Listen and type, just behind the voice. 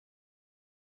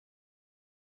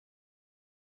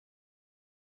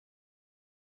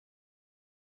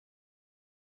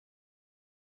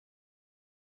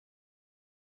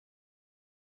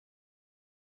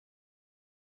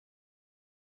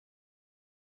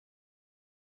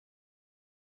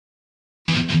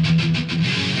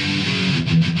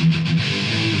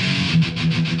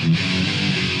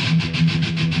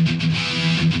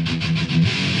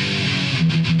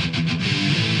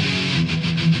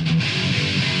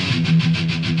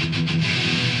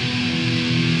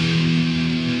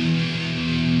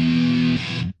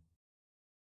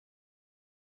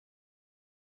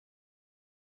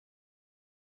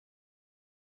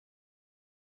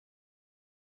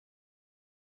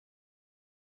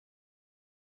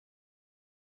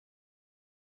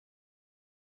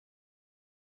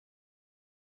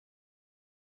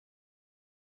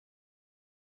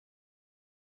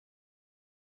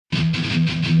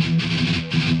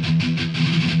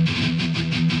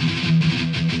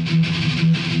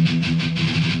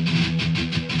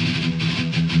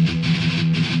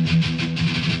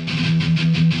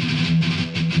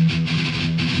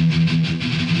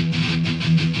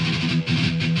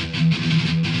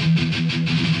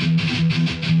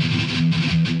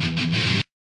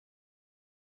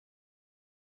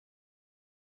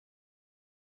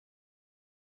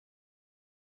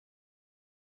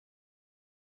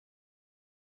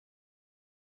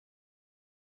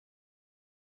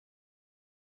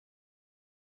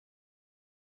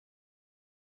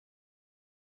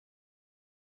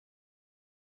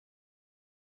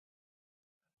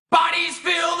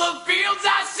the fields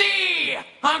I see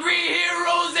hungry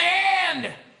heroes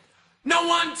and no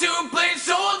one to play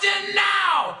soldier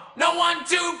now, no one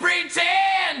to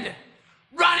pretend.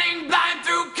 Running blind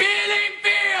through killing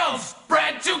fields,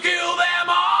 bred to kill them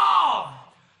all.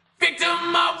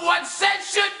 Victim of what said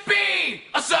should be,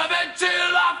 a servant till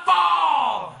I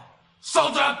fall.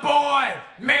 Soldier boy,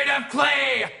 made of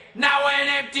clay, now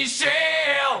an empty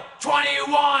shell.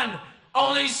 21,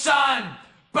 only son,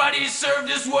 but he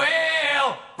served us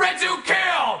well. Bred to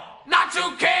kill, not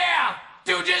to care,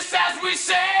 do just as we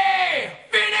say.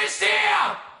 Finished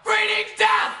here, greeting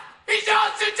death, he's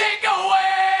yours to take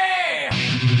away.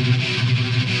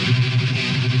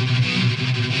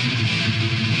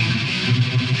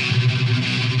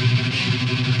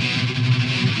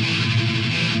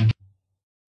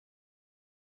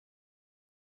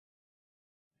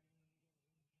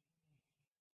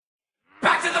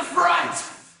 Back to the front,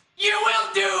 you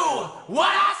will do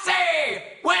what I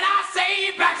say. When I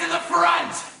say back to the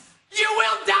front, you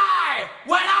will die.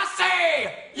 When I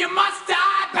say you must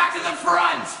die, back to the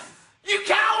front. You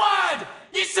coward,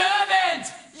 you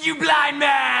servant, you blind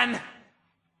man.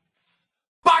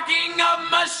 Barking of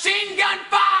machine gun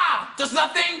fire does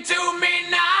nothing to me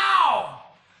now.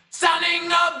 Sounding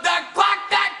of the clock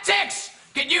that ticks,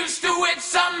 get used to it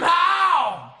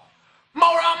somehow.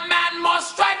 More a man, more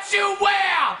stripes you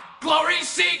wear, glory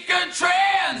seeker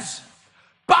trends.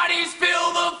 Bodies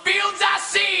fill the fields I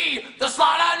see, the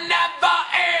slaughter never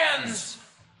ends.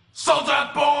 Soldier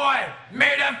boy,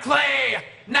 made of clay,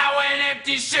 now an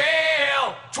empty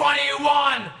shell.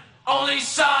 21, only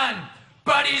son,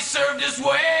 but he served us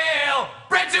well.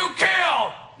 Bred to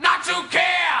kill, not to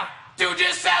care, do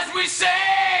just as we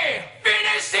say.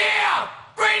 Finished here,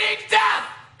 greeting death,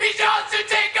 he's yours to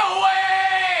take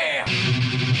away.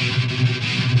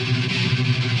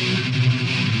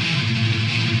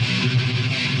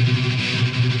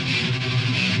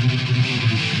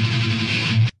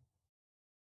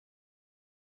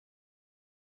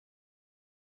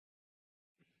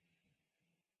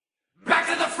 Back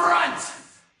to the front,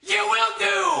 you will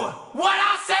do what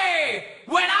I say.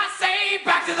 When I say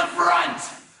back to the front,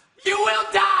 you will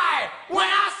die. When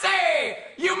I say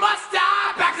you must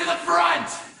die, back to the front.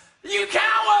 You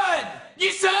coward,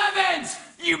 you servant,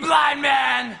 you blind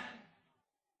man.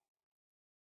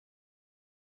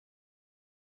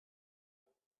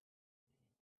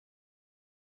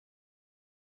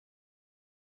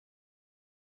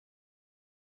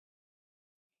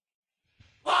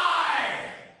 Why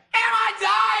am I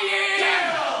dying?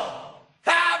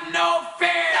 Kill. Have no fear.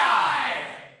 Die.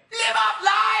 Live up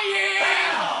lying.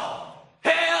 Hell.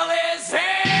 Hell is here.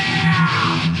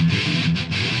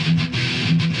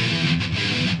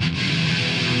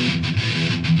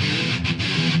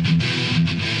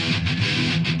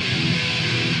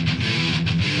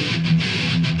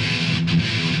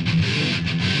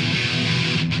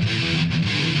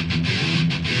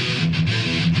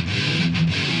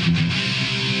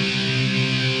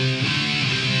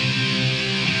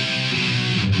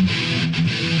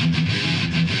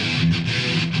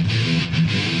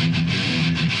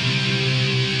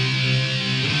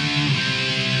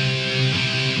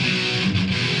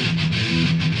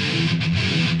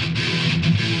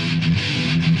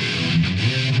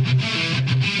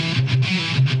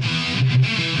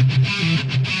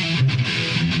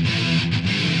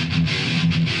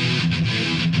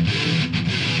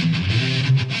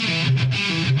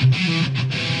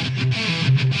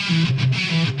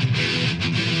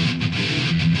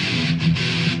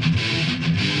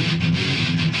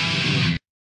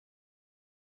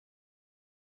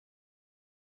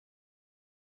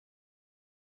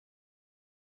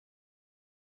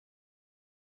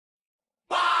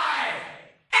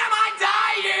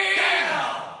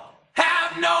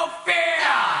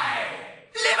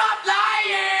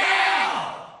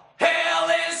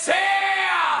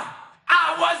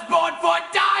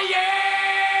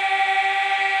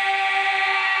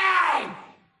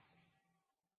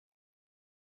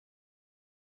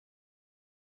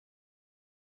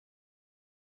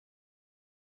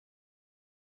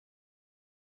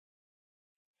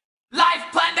 Life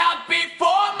planned out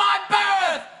before my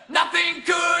birth, nothing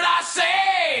could I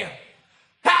say.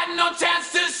 Had no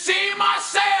chance to see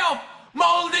myself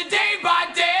molded day by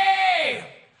day.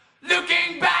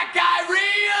 Looking back I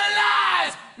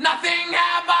realize nothing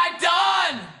have I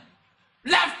done.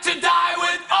 Left to die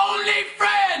with only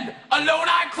friend, alone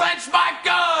I clench my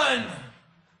gun.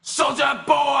 Soldier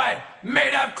boy,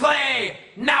 made of clay,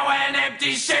 now an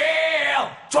empty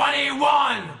shell.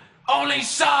 21, only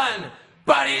son,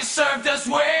 but he served us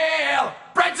well.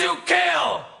 Bred to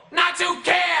kill, not to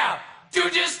care, do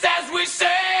just as we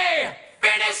say.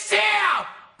 Finished here,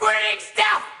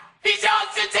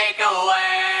 take away.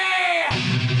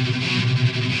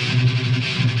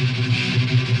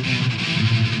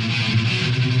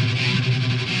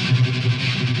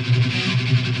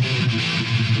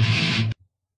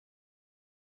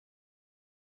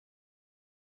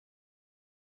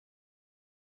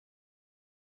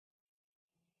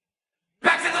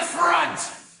 Back to the front.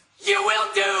 You will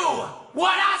do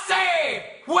what I say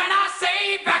when I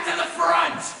say back to the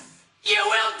front. You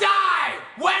will die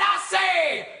when I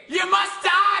say you must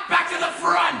die. Back to the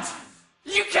front.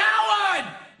 You coward,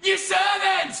 you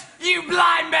servant, you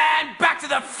blind man. Back to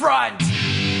the front.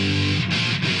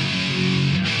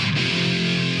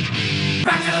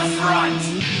 Back to the front.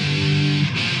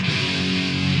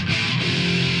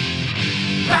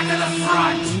 Back to the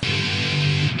front.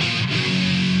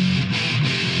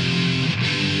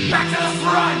 Back to the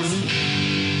front!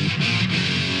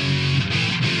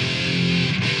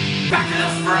 Back to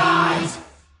the front!